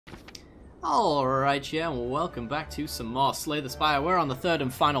Alright, yeah, well, welcome back to some more Slay the Spire. We're on the third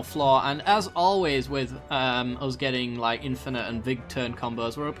and final floor, and as always with us getting like infinite and big turn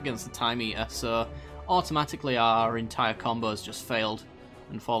combos, we're up against the time eater, so automatically our entire combos just failed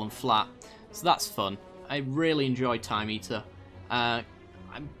and fallen flat. So that's fun. I really enjoy time eater. I'm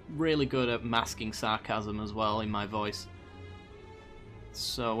really good at masking sarcasm as well in my voice.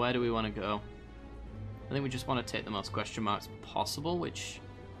 So where do we want to go? I think we just want to take the most question marks possible, which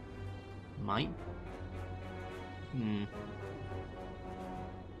might. It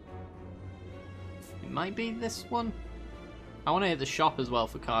might be this one. I want to hit the shop as well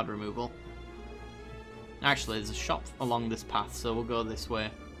for card removal. Actually, there's a shop along this path, so we'll go this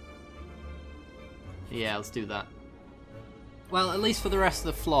way. Yeah, let's do that. Well, at least for the rest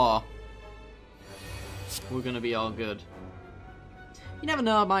of the floor, we're going to be all good. You never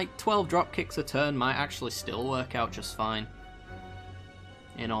know, my 12 drop kicks a turn might actually still work out just fine.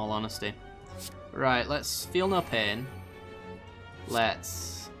 In all honesty. Right, let's feel no pain.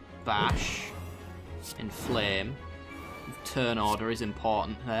 Let's bash. Inflame. Turn order is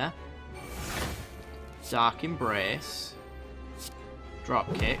important there. Dark Embrace.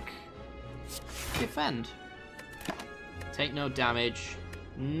 Drop kick. Defend. Take no damage.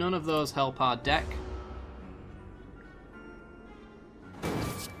 None of those help our deck.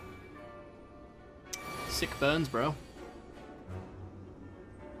 Sick burns, bro.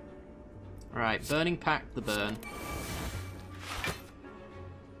 Right, Burning Pact the burn.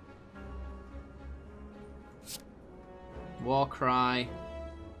 Warcry.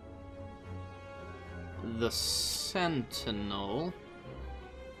 The Sentinel.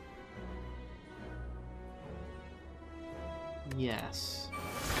 Yes.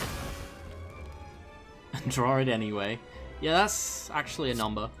 Draw it anyway. Yeah, that's actually a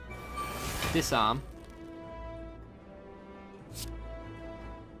number. Disarm.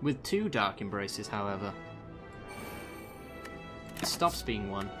 With 2 Dark Embraces, however. It stops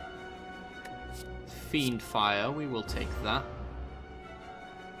being 1. Fiend Fire, we will take that.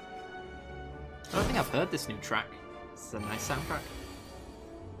 I don't think I've heard this new track. It's a nice soundtrack.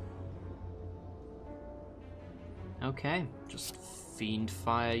 Okay, just Fiend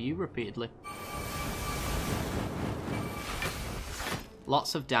Fire you repeatedly.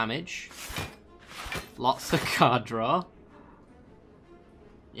 Lots of damage. Lots of card draw.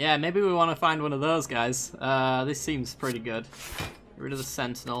 Yeah, maybe we want to find one of those guys. This seems pretty good. Get rid of the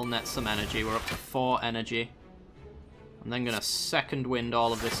Sentinel, net some energy. We're up to 4 energy. I'm then going to second wind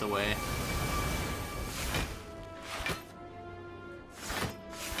all of this away.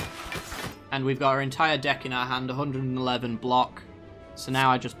 And we've got our entire deck in our hand, 111 block. So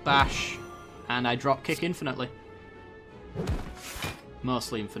now I just bash, and I drop kick infinitely.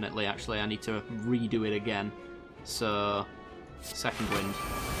 Mostly infinitely, actually. I need to redo it again. So, second wind.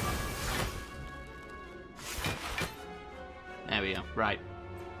 There we go. Right.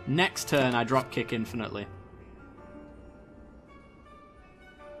 Next turn, I drop kick infinitely.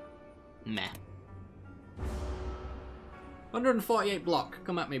 Meh. 148 block.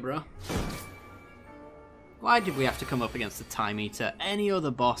 Come at me, bro. Why did we have to come up against the Time Eater? Any other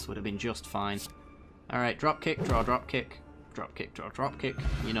boss would have been just fine. Alright, drop kick, draw, drop kick. Drop kick, draw, drop kick.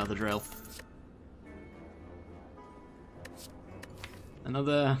 You know the drill.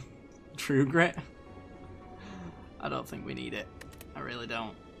 Another True Grit? I don't think we need it. I really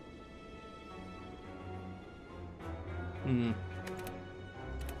don't.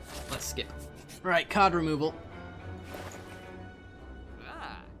 Let's skip. Right, card removal.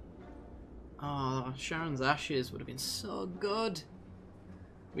 Oh, Sharon's Ashes would have been so good.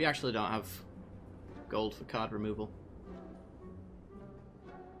 We actually don't have gold for card removal.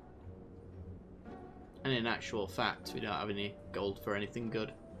 And in actual fact, we don't have any gold for anything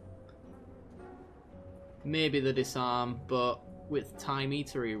good. Maybe the Disarm, but with Time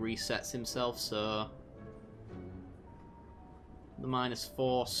Eater he resets himself, so the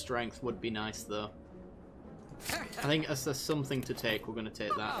 -4 strength would be nice though. I think as there's something to take, we're going to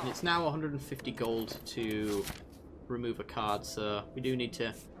take that. And it's now 150 gold to remove a card, so we do need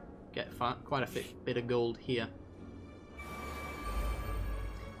to get quite a bit of gold here.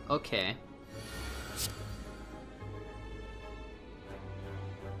 Okay.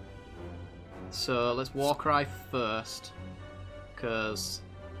 So let's Warcry first, because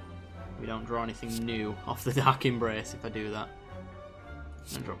we don't draw anything new off the Dark Embrace if I do that.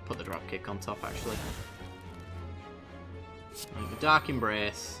 And put the drop kick on top actually. And the Dark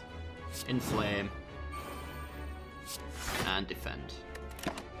Embrace, Inflame, and Defend.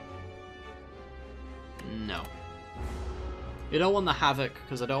 No. You don't want the Havoc,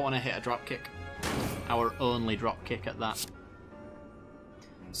 because I don't want to hit a drop kick. Our only drop kick at that.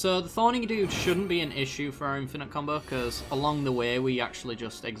 So the Thorny Dude shouldn't be an issue for our infinite combo, because along the way we actually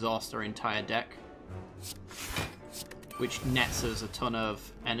just exhaust our entire deck, which nets us a ton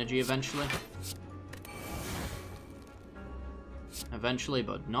of energy eventually. Eventually,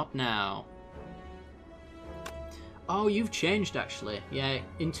 but not now. Oh, you've changed actually. Yeah,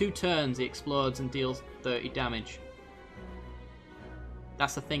 in 2 turns he explodes and deals 30 damage.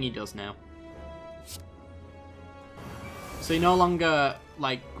 That's the thing he does now. So he no longer,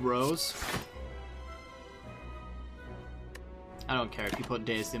 like, grows. I don't care if you put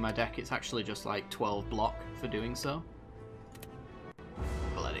Dazed in my deck, it's actually just like 12 block for doing so.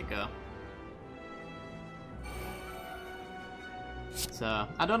 But let it go. So,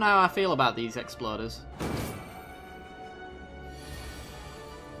 I don't know how I feel about these exploders.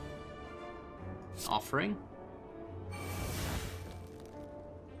 Offering.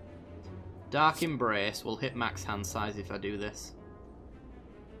 Dark Embrace will hit max hand size if I do this.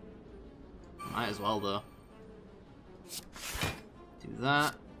 Might as well though. Do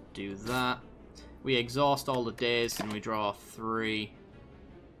that, do that. We exhaust all the days and we draw 3.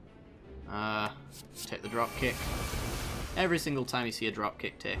 Take the drop kick. Every single time you see a drop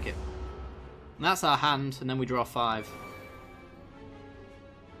kick, take it. And that's our hand, and then we draw 5.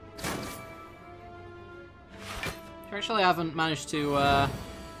 Actually, I haven't managed to,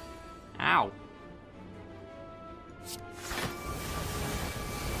 ow.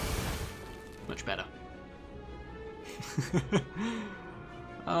 Much better.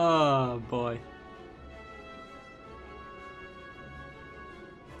 Oh, boy.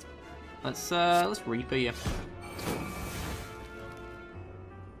 Let's Reaper you.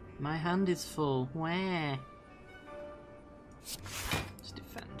 My hand is full. Where? Just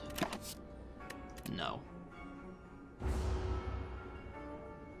defend. No.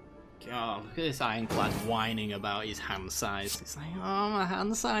 God, look at this Ironclad whining about his hand size. It's like, oh, my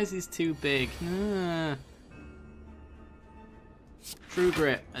hand size is too big. True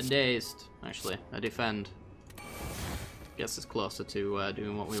Grit, a Dazed. Actually, a Defend. Gets us closer to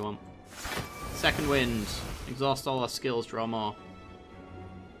doing what we want. Second Wind. Exhaust all our skills, draw more.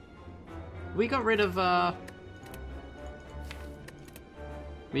 We got rid of,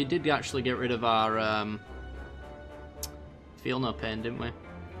 we did actually get rid of our, Feel No Pain, didn't we?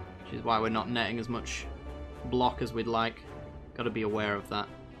 Which is why we're not netting as much block as we'd like. Gotta be aware of that.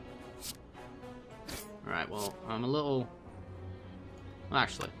 Alright, well, I'm a little...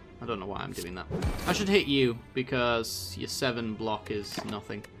 Actually, I don't know why I'm doing that. I should hit you, because your 7 block is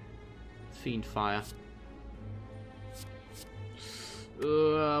nothing. Fiend Fire.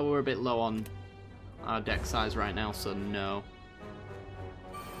 We're a bit low on our deck size right now, so no.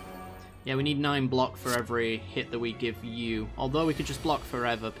 Yeah, we need 9 block for every hit that we give you. Although we could just block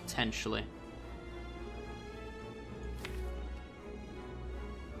forever, potentially.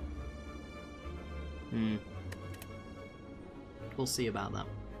 We'll see about that.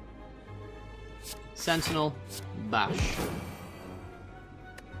 Sentinel, bash.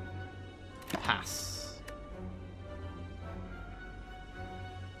 Pass.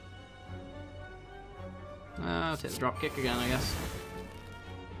 I'll take the drop kick again, I guess.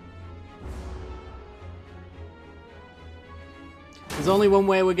 There's only one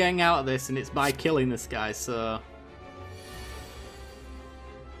way we're getting out of this, and it's by killing this guy, so...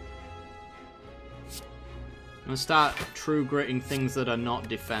 I'm going to start true gritting things that are not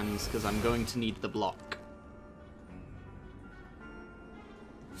defense, because I'm going to need the block.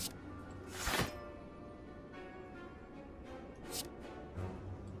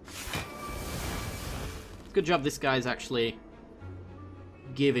 Good job this guy's actually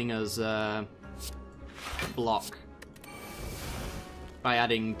giving us block. By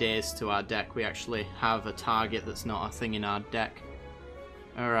adding days to our deck, we actually have a target that's not a thing in our deck.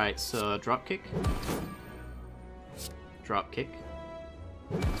 Alright, so drop kick. Drop kick.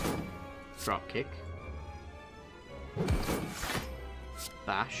 Drop kick.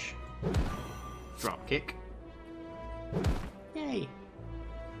 Bash. Drop kick. Yay!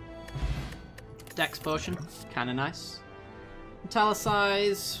 Dex potion, kinda nice.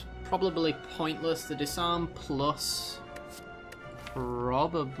 Italicize, probably pointless. The disarm plus,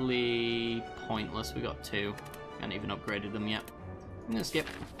 probably pointless. We got 2. Haven't even upgraded them yet. I'm gonna skip.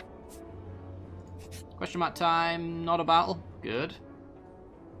 Question mark time, not a battle. Good.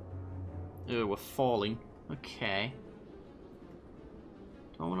 Oh, we're falling. Okay.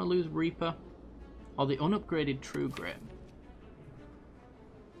 Do I want to lose Reaper? Or the unupgraded True Grit?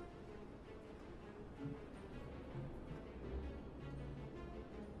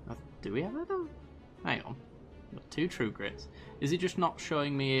 Do we have it though? Hang on. Got 2 True Grits. Is it just not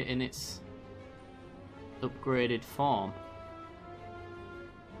showing me in its upgraded form?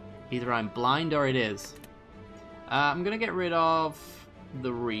 Either I'm blind or it is. I'm going to get rid of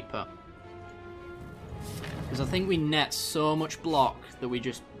the Reaper. Because I think we net so much block that we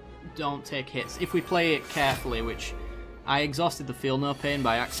just don't take hits. If we play it carefully, which I exhausted the Feel No Pain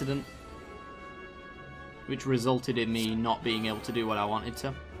by accident. Which resulted in me not being able to do what I wanted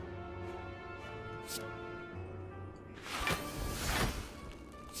to.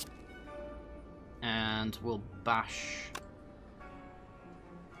 And we'll bash...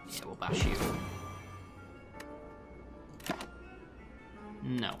 Yeah, we'll bash you.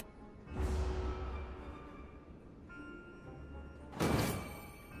 No.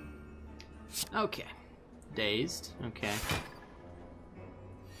 Okay. Dazed. Okay.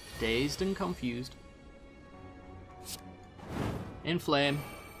 Dazed and confused. Inflame.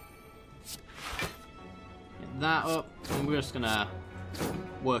 Get that up. And we're just gonna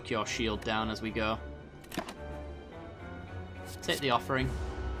work your shield down as we go. Take the offering.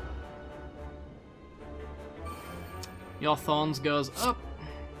 Your thorns goes up.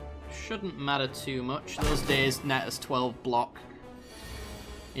 Shouldn't matter too much. Those days net us 12 block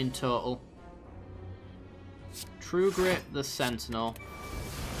in total. True Grit the Sentinel.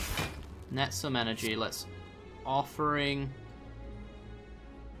 Net some energy. Let's offering.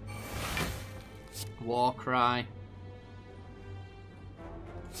 Warcry.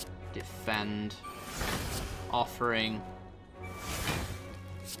 Defend. Offering.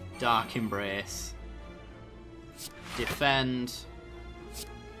 Dark Embrace. Defend.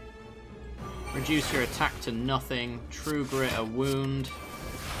 Reduce your attack to nothing. True Grit a wound.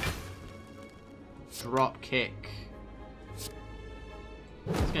 Drop kick. He's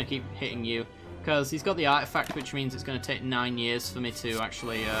going to keep hitting you. Because he's got the artifact, which means it's going to take 9 years for me to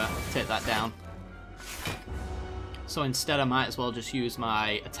actually take that down. So instead I might as well just use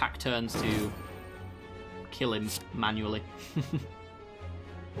my attack turns to kill him manually.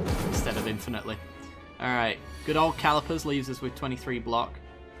 Instead of infinitely. Alright, good old Calipers leaves us with 23 block.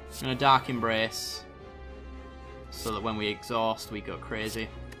 I'm going to Dark Embrace, so that when we exhaust we go crazy.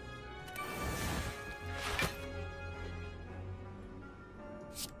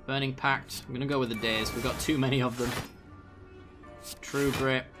 Burning Pact, I'm going to go with the Dazed, we've got too many of them. True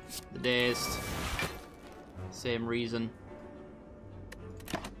Grit, the Dazed, same reason.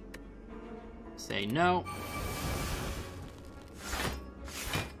 Say no.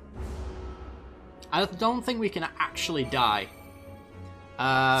 I don't think we can actually die.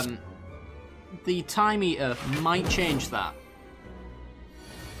 The Time Eater might change that.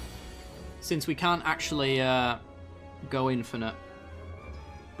 Since we can't actually go infinite.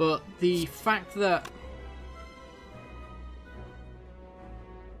 But the fact that...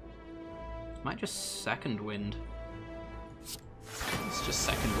 Might just Second Wind. It's just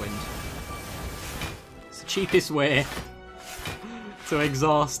Second Wind. It's the cheapest way to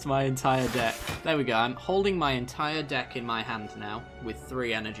exhaust my entire deck. There we go, I'm holding my entire deck in my hand now with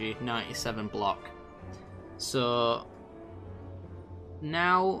 3 energy, 97 block. So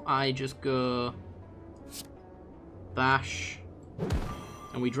now I just go bash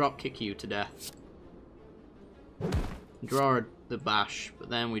and we drop kick you to death. Draw the bash, but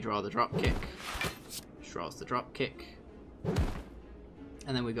then we draw the drop kick. Draws the drop kick.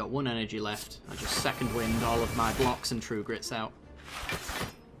 And then we've got 1 energy left. I just Second Wind all of my blocks and True Grits out.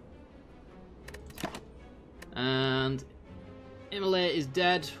 And Immolate is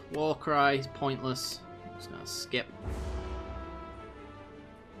dead. Warcry is pointless. I'm just gonna skip.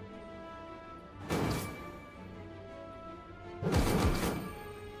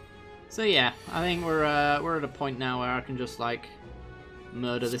 So yeah, I think we're at a point now where I can just like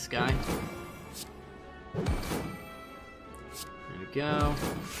murder this guy. There we go.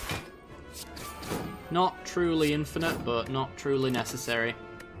 Not truly infinite, but not truly necessary.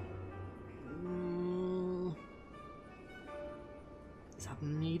 Is that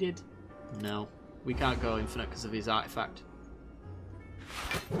needed? No. We can't go infinite because of his artifact.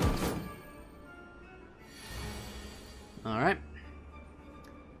 Alright.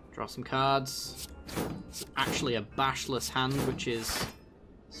 Draw some cards. It's actually a bashless hand, which is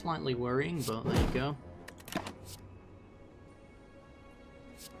slightly worrying, but there you go.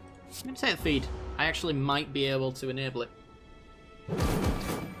 I'm going to take the feed. I actually might be able to enable it.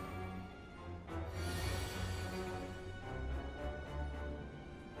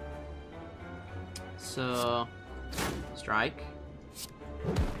 So, strike,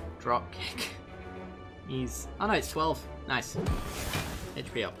 drop kick. He's... Oh no, it's 12. Nice.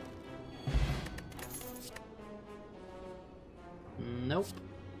 HP up. Nope.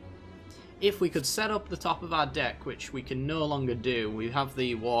 If we could set up the top of our deck, which we can no longer do, we have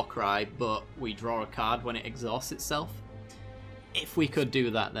the Warcry, but we draw a card when it exhausts itself. if we could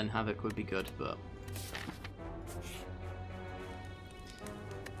do that, then Havoc would be good, but...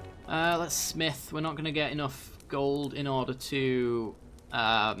 let's smith. We're not going to get enough gold in order to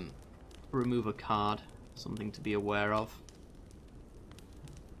remove a card. Something to be aware of.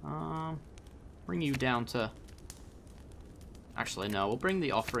 Bring you down to... Actually, no. We'll bring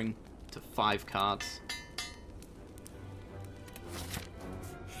the offering to 5 cards.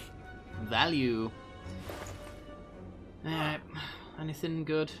 Value. Anything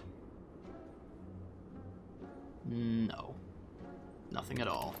good? No. Nothing at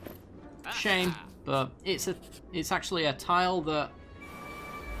all. Shame, but it's actually a tile that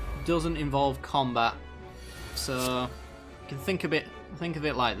doesn't involve combat. So you can think of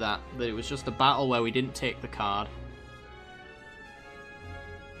it like that it was just a battle where we didn't take the card.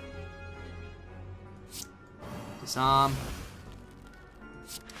 Disarm.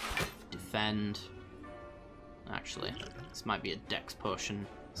 Defend. Actually, this might be a dex potion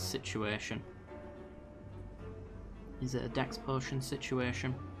situation. Is it a dex potion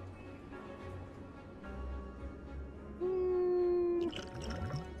situation?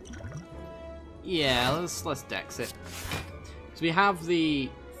 Yeah, let's dex it. So we have the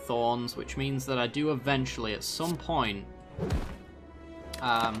thorns, which means that I do eventually, at some point,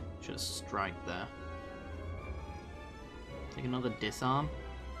 should have strike there. Take another disarm.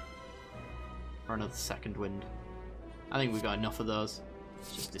 Or another second wind. I think we've got enough of those.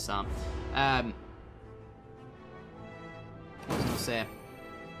 Let's just disarm. What was I gonna say?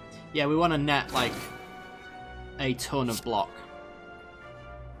 Yeah, we want to net like a ton of block.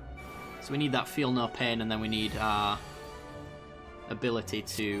 So we need that feel no pain, and then we need our ability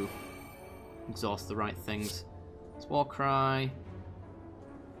to exhaust the right things. It's war cry.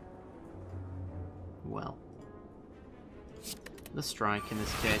 Well, the strike in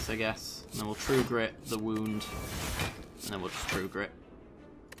this case, I guess. And then we'll true grit the wound, and then we'll just true grit.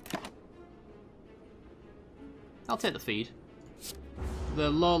 I'll take the feed. The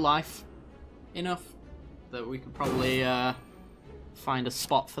low life enough that we could probably find a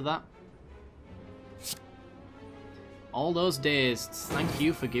spot for that. All those days, thank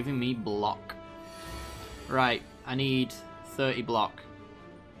you for giving me block. Right, I need 30 block.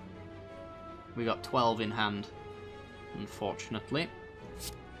 We got 12 in hand, unfortunately.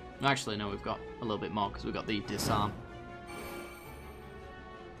 Actually, no, we've got a little bit more because we've got the disarm.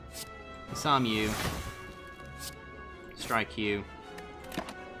 Disarm you. Strike you.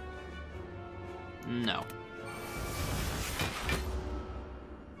 No.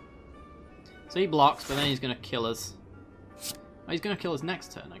 So he blocks, but then he's going to kill us. Oh, he's going to kill us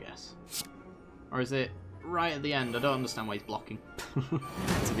next turn, I guess. Or is it right at the end? I don't understand why he's blocking,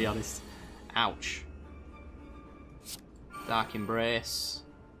 to be honest. Ouch. Dark Embrace.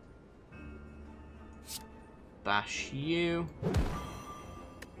 Bash you.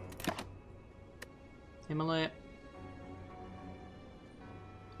 Immolate.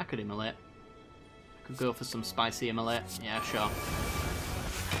 I could immolate. I could go for some spicy immolate. Yeah, sure.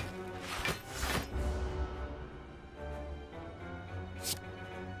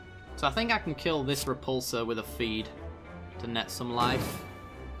 So I think I can kill this repulsor with a feed to net some life.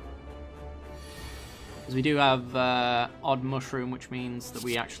 Because we do have odd mushroom, which means that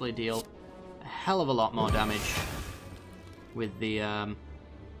we actually deal a hell of a lot more damage with the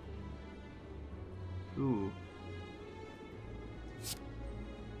ooh.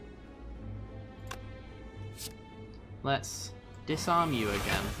 Let's disarm you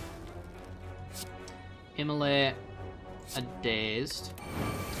again. Immolate a dazed.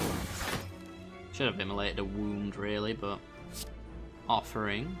 Should have immolated a wound, really, but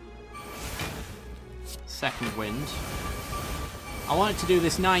offering. Second wind. I wanted to do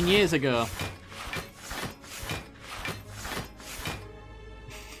this 9 years ago.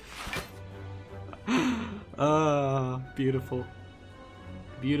 Ah, beautiful.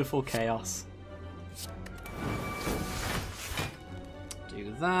 Beautiful chaos.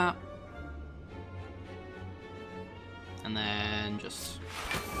 Do that. And then just...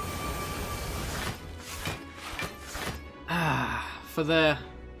 for the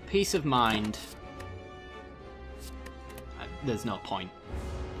peace of mind, there's no point.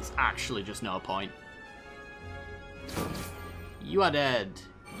 There's actually just no point. You are dead.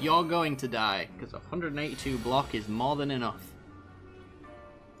 You're going to die, because 182 block is more than enough.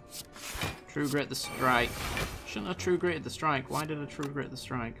 True Grit the strike. Shouldn't have True Gritted the strike. Why did I True Grit the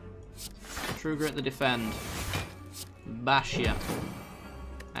strike? True Grit the defend. Bash ya.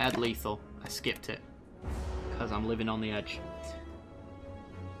 I had lethal. I skipped it. Because I'm living on the edge.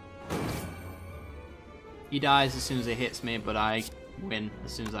 He dies as soon as he hits me, but I win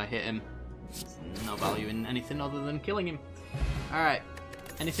as soon as I hit him. There's no value in anything other than killing him. Alright.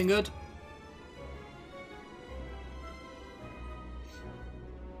 Anything good?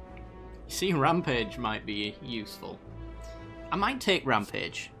 You see, Rampage might be useful. I might take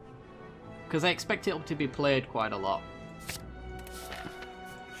Rampage, because I expect it to be played quite a lot.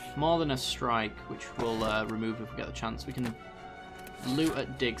 More than a strike, which we'll remove if we get the chance. We can loot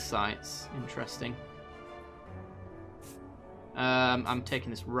at dig sites. Interesting. I'm taking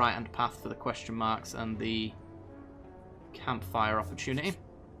this right-hand path for the question marks and the campfire opportunity.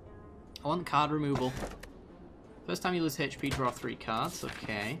 I want card removal. First time you lose HP, draw 3 cards.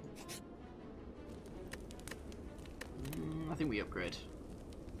 Okay. I think we upgrade.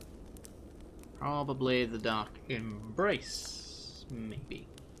 Probably the Dark Embrace. Maybe.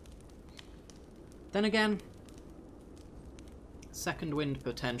 Then again, second wind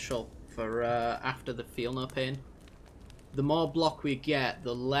potential for after the Feel No Pain. The more block we get,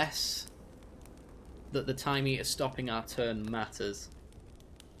 the less that the Time Eater stopping our turn matters.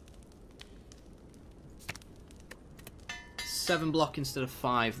 7 block instead of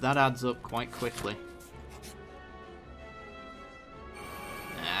 5, that adds up quite quickly.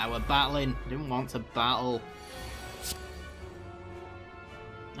 We're battling. Didn't want to battle.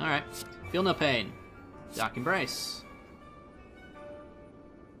 Alright. Feel No Pain. Dark Embrace.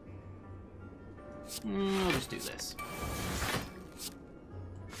 I'll just do this.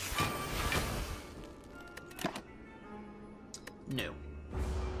 No.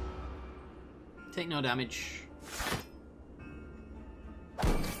 Take no damage.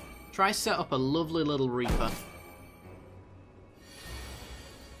 Try set up a lovely little Reaper.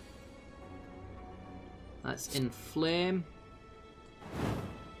 That's Inflame.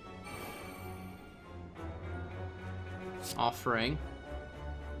 Offering.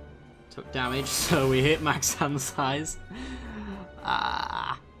 Took damage, so we hit max hand size.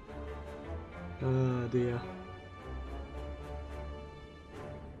 Ah. Oh dear.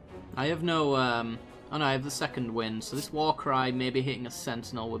 I have no, oh no, I have the second wind, so this Warcry maybe hitting a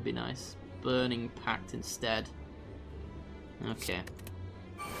Sentinel would be nice. Burning Pact instead. Okay.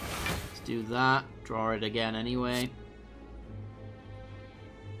 Let's do that. Draw it again anyway.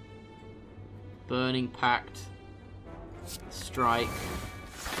 Burning Pact. Strike.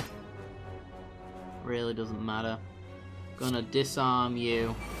 Really doesn't matter. Gonna disarm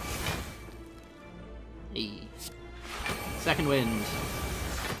you. Hey. Second wind.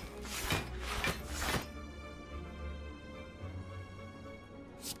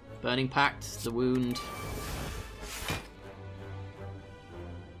 Burning Pact, the wound.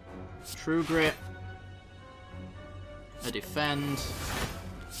 True Grit. A defend.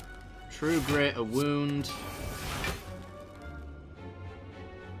 True Grit, a wound.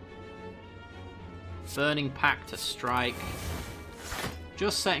 Burning Pact, a strike.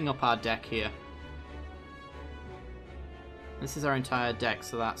 Just setting up our deck here. This is our entire deck,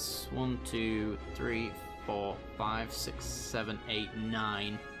 so that's 1, 2, 3, 4, 5, 6, 7, 8,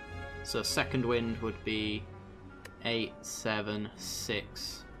 9. So second wind would be 8, 7,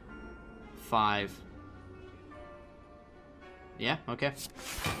 6, 5. Yeah, okay.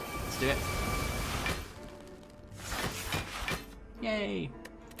 Let's do it. Yay!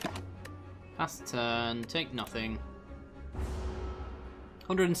 Pass the turn, take nothing.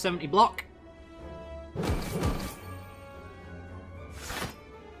 170 block.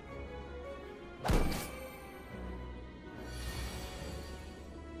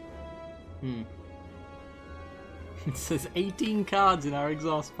 It says 18 cards in our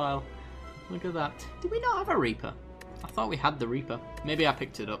exhaust pile. Look at that. Did we not have a Reaper? I thought we had the Reaper. Maybe I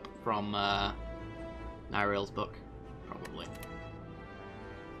picked it up from Nirail's book. Probably.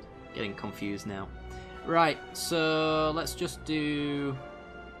 Getting confused now. Right, so let's just do...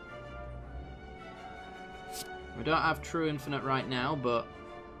 We don't have True Infinite right now, but...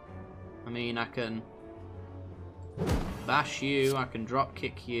 I mean, I can... bash you, I can drop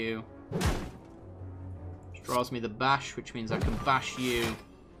kick you. Which draws me the bash, which means I can bash you.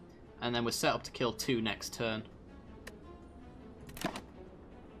 And then we're set up to kill 2 next turn.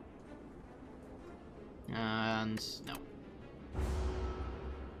 And... no.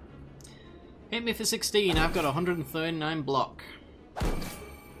 Hit me for 16, I've got 139 block.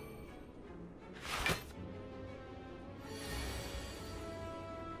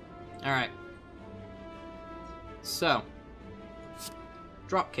 Alright. So.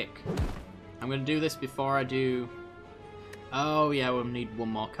 Drop kick. I'm going to do this before I do... Oh yeah, we'll need one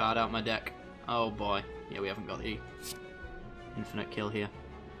more card out my deck. Oh boy. Yeah, we haven't got the infinite kill here.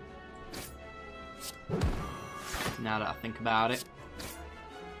 Now that I think about it.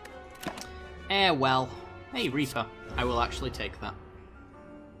 Well. Hey, Reaper. I will actually take that.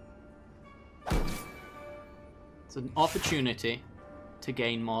 It's an opportunity to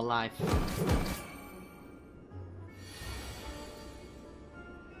gain more life.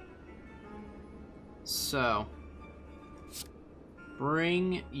 So,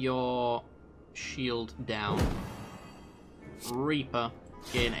 bring your shield down. Reaper,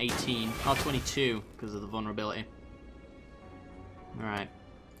 gain 18, or 22 because of the vulnerability. Alright,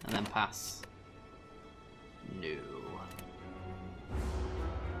 and then pass. No.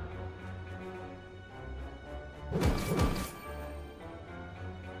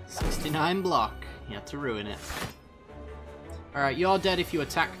 69 block. You had to ruin it. Alright, you're dead if you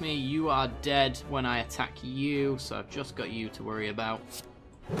attack me. You are dead when I attack you, so I've just got you to worry about.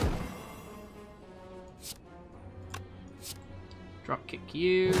 Drop kick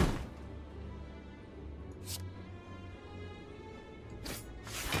you.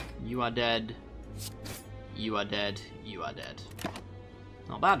 You are dead. You are dead. You are dead.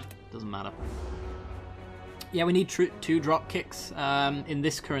 Not bad. Doesn't matter. Yeah, we need 2 drop kicks in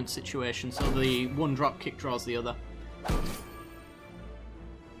this current situation, so the 1 drop kick draws the other.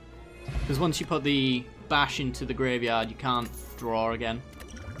 Because once you put the bash into the graveyard, you can't draw again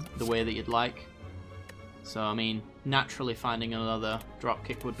the way that you'd like. So, I mean, naturally finding another drop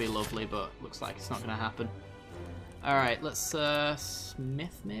kick would be lovely, but looks like it's not going to happen. Alright, let's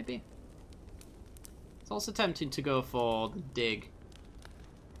Smith, maybe? It's also tempting to go for the dig.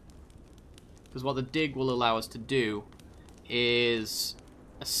 Because what the dig will allow us to do is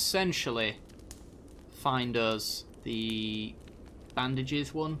essentially find us the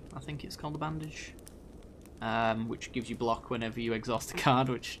bandages one. I think it's called the bandage. Which gives you block whenever you exhaust a card,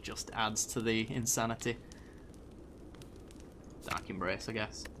 which just adds to the insanity. Dark Embrace, I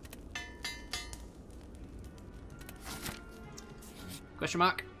guess. Question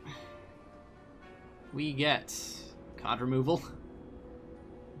mark. We get card removal.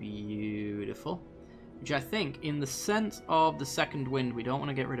 Beautiful. Which I think, in the sense of the second wind, we don't want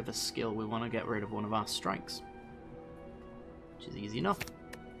to get rid of a skill, we want to get rid of one of our strikes. Which is easy enough.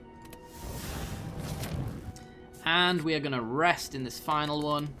 And we are going to rest in this final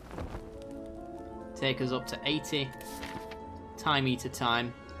one. Take us up to 80. Time eater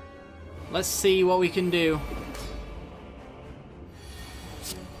time. Let's see what we can do.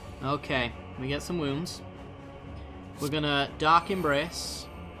 Okay, we get some wounds. We're going to Dark Embrace.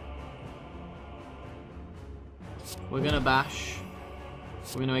 We're going to bash.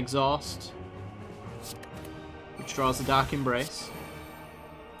 We're going to exhaust, which draws the Dark Embrace.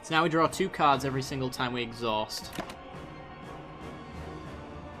 So now we draw 2 cards every single time we exhaust.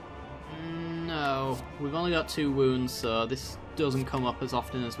 No, we've only got 2 wounds, so this doesn't come up as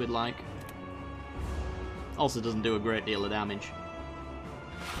often as we'd like. Also doesn't do a great deal of damage.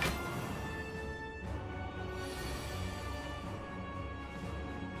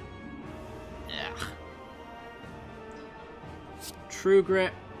 Yeah. True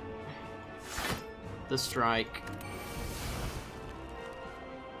Grit. The strike.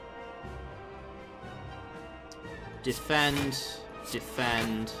 Defend.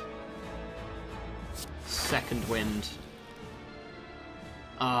 Defend. Second wind.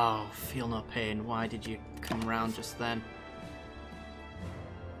 Oh, feel no pain. Why did you come round just then?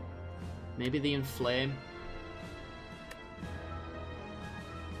 Maybe the inflame?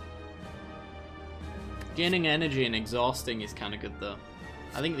 Gaining energy and exhausting is kind of good though.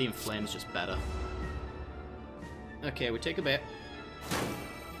 I think the inflame's just better. Okay, we take a bit.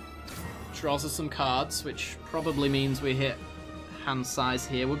 Draws us some cards, which probably means we hit hand size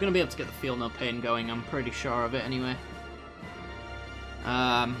here. We're going to be able to get the feel no pain going, I'm pretty sure of it anyway.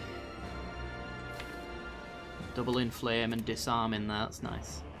 Double inflame and disarm in there, that's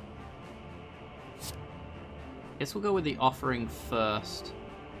nice. Guess we'll go with the offering first.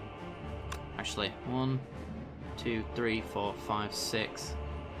 Actually, 1, 2, 3, 4, 5, 6.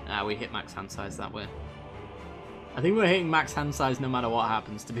 We hit max hand size that way. I think we're hitting max hand size no matter what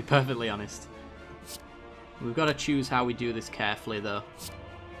happens, to be perfectly honest. We've got to choose how we do this carefully, though.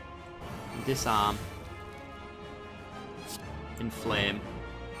 Disarm. Inflame.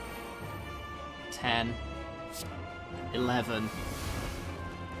 10. 11.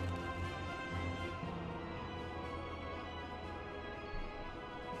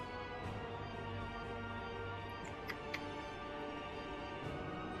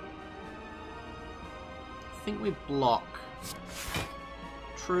 I think we block.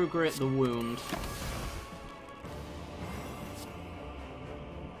 True Grit the wound.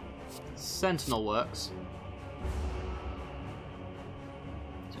 Sentinel works.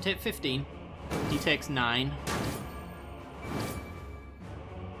 So take 15. He takes 9.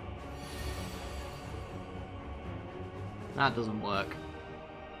 That doesn't work.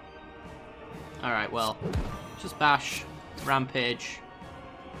 Alright, well, Just bash, rampage,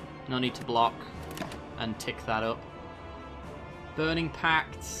 no need to block, and tick that up. Burning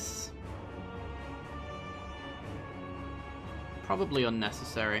Pacts. Probably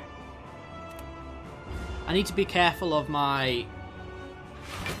unnecessary. I need to be careful of my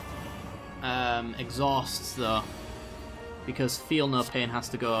exhausts though, because Feel No Pain has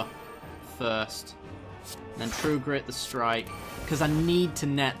to go first. And then True Grit the strike, because I need to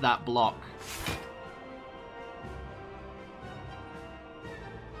net that block.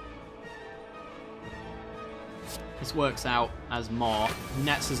 This works out as more.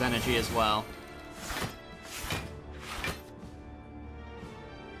 Nets his energy as well.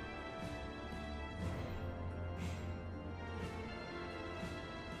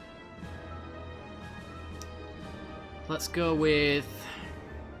 Let's go with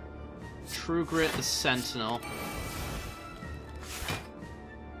True Grit the Sentinel.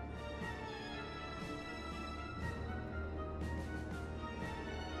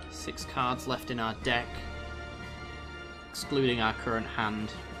 Six cards left in our deck, excluding our current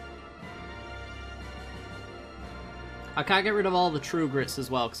hand. I can't get rid of all the True Grits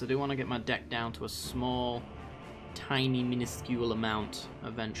as well, because I do want to get my deck down to a small, tiny, minuscule amount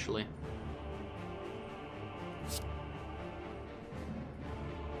eventually.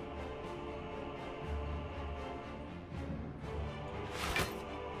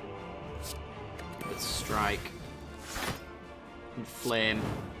 Let's strike. And flame.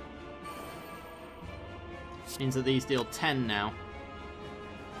 Means that these deal 10 now.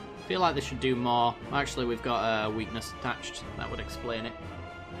 I feel like they should do more. Actually, we've got a weakness attached. That would explain it.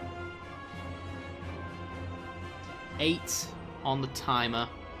 8 on the timer.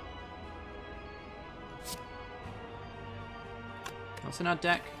 What's in our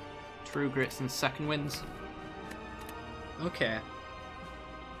deck? True Grits and Second Winds. Okay.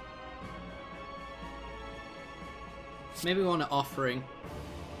 Maybe we want an Offering.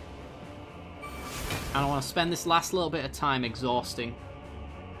 And I want to spend this last little bit of time exhausting.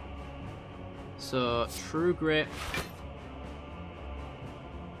 So, True Grit.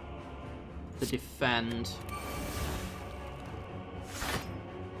 The Defend.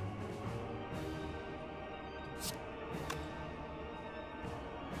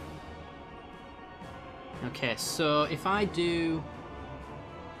 Okay, so if I do...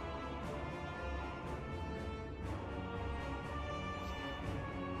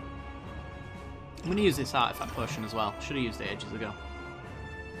 I'm going to use this artifact potion as well. Should have used it ages ago.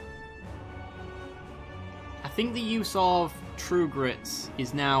 I think the use of True Grits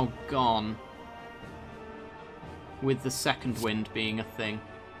is now gone, with the Second Wind being a thing.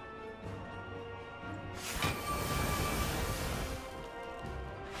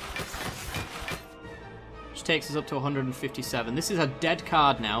 Which takes us up to 157. This is a dead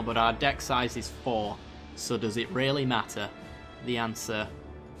card now, but our deck size is 4. So does it really matter? The answer,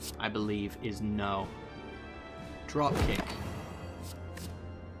 I believe, is no. Dropkick.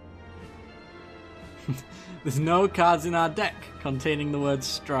 There's no cards in our deck containing the word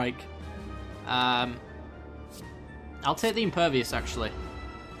strike. I'll take the Impervious, actually.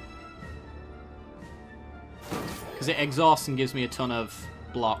 Because it exhausts and gives me a ton of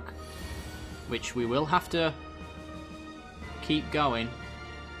block. Which we will have to keep going.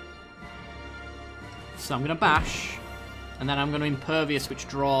 So I'm going to bash. And then I'm going to Impervious, which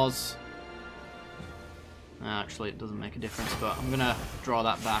draws... Actually, it doesn't make a difference, but I'm going to draw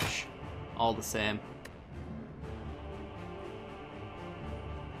that bash all the same.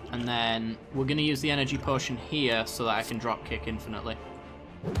 And then we're going to use the energy potion here so that I can drop kick infinitely.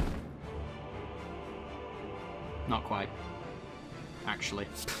 Not quite. Actually.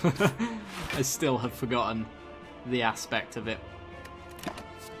 I still have forgotten the aspect of it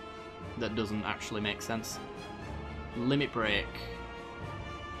that doesn't actually make sense. Limit Break.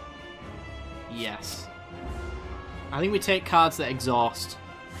 Yes. I think we take cards that exhaust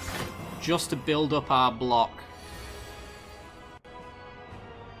just to build up our block.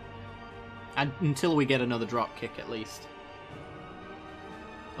 And until we get another drop kick at least.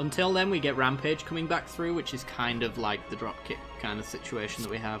 Until then we get Rampage coming back through, which is kind of like the drop kick kind of situation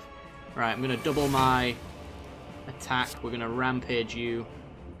that we have. Right, I'm going to double my attack. We're going to Rampage you.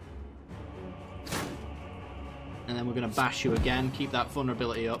 And then we're going to bash you again. Keep that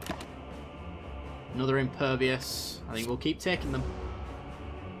vulnerability up. Another Impervious. I think we'll keep taking them.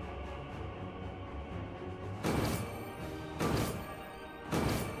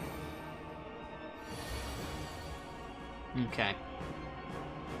 Okay.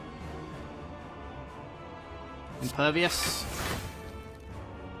 Impervious.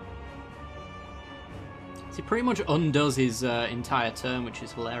 So he pretty much undoes his entire turn, which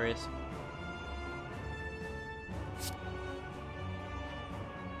is hilarious.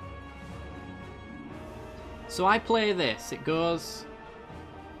 So I play this. It goes...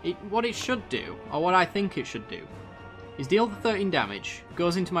 what it should do, or what I think it should do, is deal the 13 damage,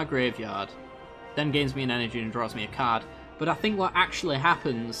 goes into my graveyard, then gains me an energy and draws me a card. But I think what actually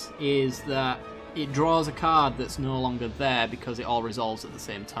happens is that it draws a card that's no longer there because it all resolves at the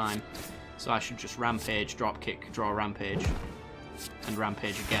same time. So I should just Rampage, Dropkick, draw Rampage, and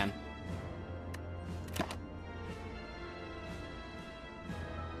Rampage again.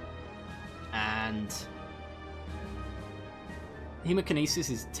 And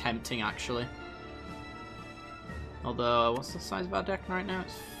Hemokinesis is tempting, actually. Although, what's the size of our deck right now?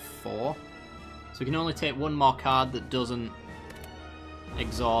 It's 4. So we can only take one more card that doesn't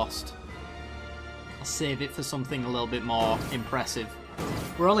exhaust. I'll save it for something a little bit more impressive.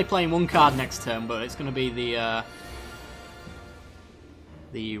 We're only playing one card next turn, but it's going to be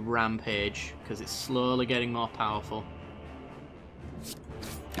the Rampage, because it's slowly getting more powerful.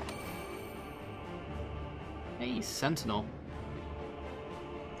 Hey, Sentinel.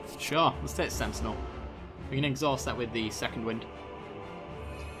 Sure, let's take Sentinel. We can exhaust that with the second wind.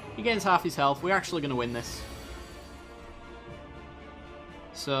 He gains half his health. We're actually going to win this.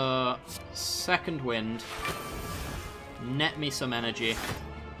 So, second wind. Net me some energy.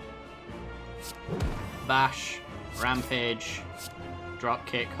 Bash. Rampage. Drop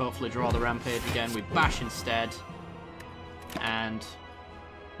kick. Hopefully draw the Rampage again. We bash instead. And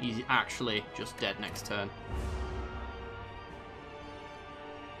he's actually just dead next turn.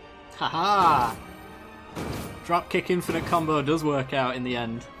 Haha! Dropkick infinite combo does work out in the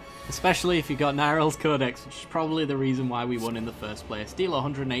end. Especially if you got Nirel's Codex, which is probably the reason why we won in the first place. Deal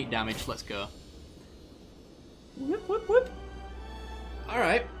 108 damage, let's go. Whoop, whoop, whoop.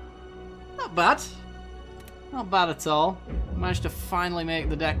 Alright. Not bad. Not bad at all. Managed to finally make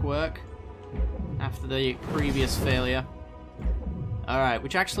the deck work after the previous failure. Alright,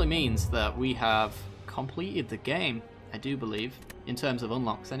 which actually means that we have completed the game, I do believe. In terms of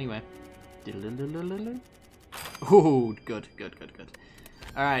unlocks, anyway. Ooh, good, good, good, good.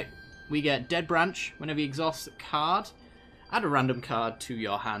 Alright, we get Dead Branch. Whenever you exhaust a card, add a random card to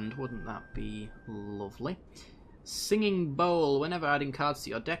your hand. Wouldn't that be lovely? Singing Bowl. Whenever adding cards to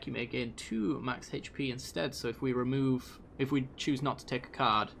your deck, you may gain 2 max HP instead. So if we choose not to take a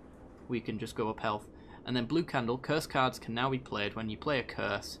card, we can just go up health. And then Blue Candle. Curse cards can now be played. When you play a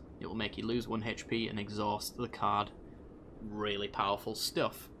curse, it will make you lose 1 HP and exhaust the card. Really powerful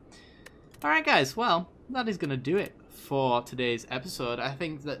stuff. Alright guys, well, that is going to do it for today's episode. I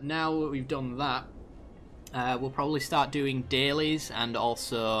think that now that we've done that, we'll probably start doing dailies and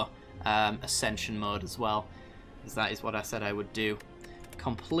also Ascension mode as well, because that is what I said I would do.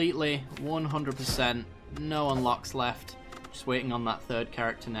 Completely, 100%, no unlocks left. Just waiting on that third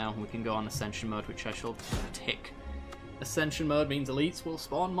character now. We can go on Ascension mode, which I shall tick. Ascension mode means elites will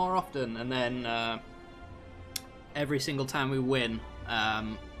spawn more often, and then every single time we win,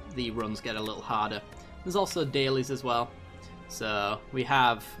 the runs get a little harder. There's also dailies as well, so we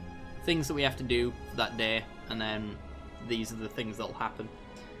have things that we have to do for that day, and then these are the things that'll happen.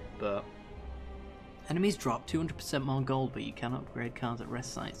 But enemies drop 200% more gold, but you cannot upgrade cards at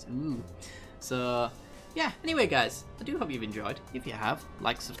rest sites. Ooh. So yeah, anyway guys, I do hope you've enjoyed. If you have,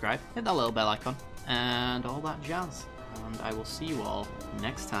 like, subscribe, hit that little bell icon, and all that jazz. And I will see you all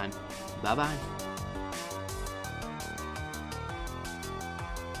next time. Bye bye.